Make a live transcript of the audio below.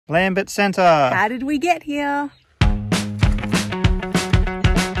Lambert Centre. How did we get here?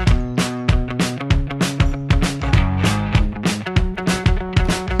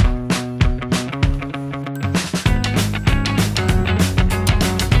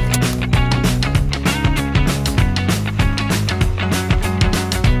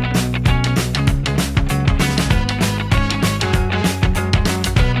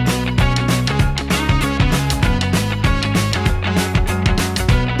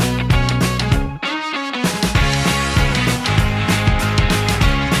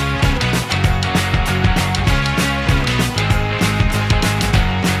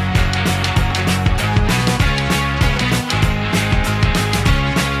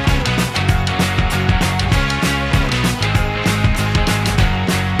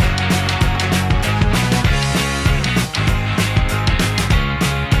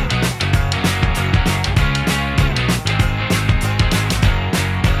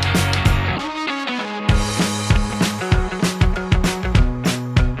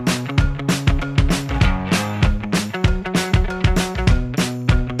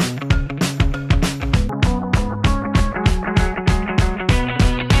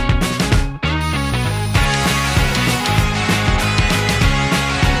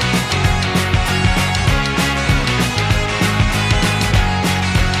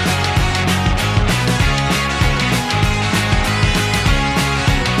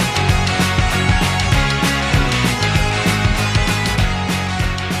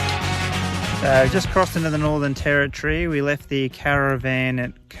 Just crossed into the Northern Territory. We left the Caravan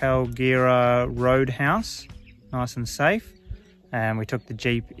at Kulgera Roadhouse, nice and safe, and we took the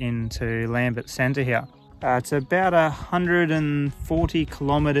Jeep into Lambert Centre here. It's about 140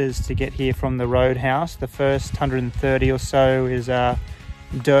 kilometres to get here from the Roadhouse. The first 130 or so is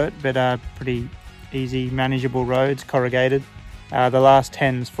dirt, but pretty easy, manageable roads, corrugated. The last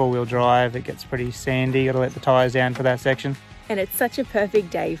 10's four-wheel drive. It gets pretty sandy, got to let the tyres down for that section. And it's such a perfect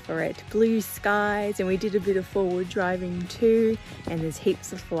day for it. Blue skies, and we did a bit of forward driving too, and there's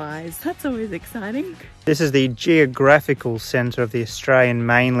heaps of flies. That's always exciting. This is the geographical centre of the Australian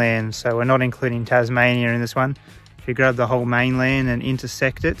mainland, so we're not including Tasmania in this one. If you grab the whole mainland and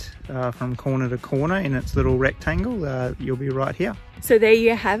intersect it from corner to corner in its little rectangle, you'll be right here. So there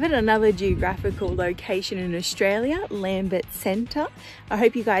you have it, another geographical location in Australia, Lambert Centre. I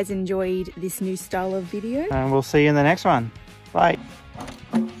hope you guys enjoyed this new style of video. And we'll see you in the next one. Bye.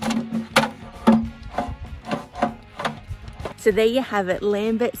 So there you have it,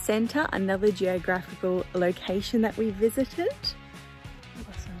 Lambert Centre, another geographical location that we visited.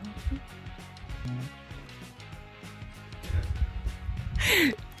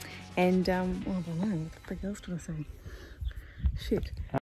 And, well, I don't know, what the frick else do I say? Shit.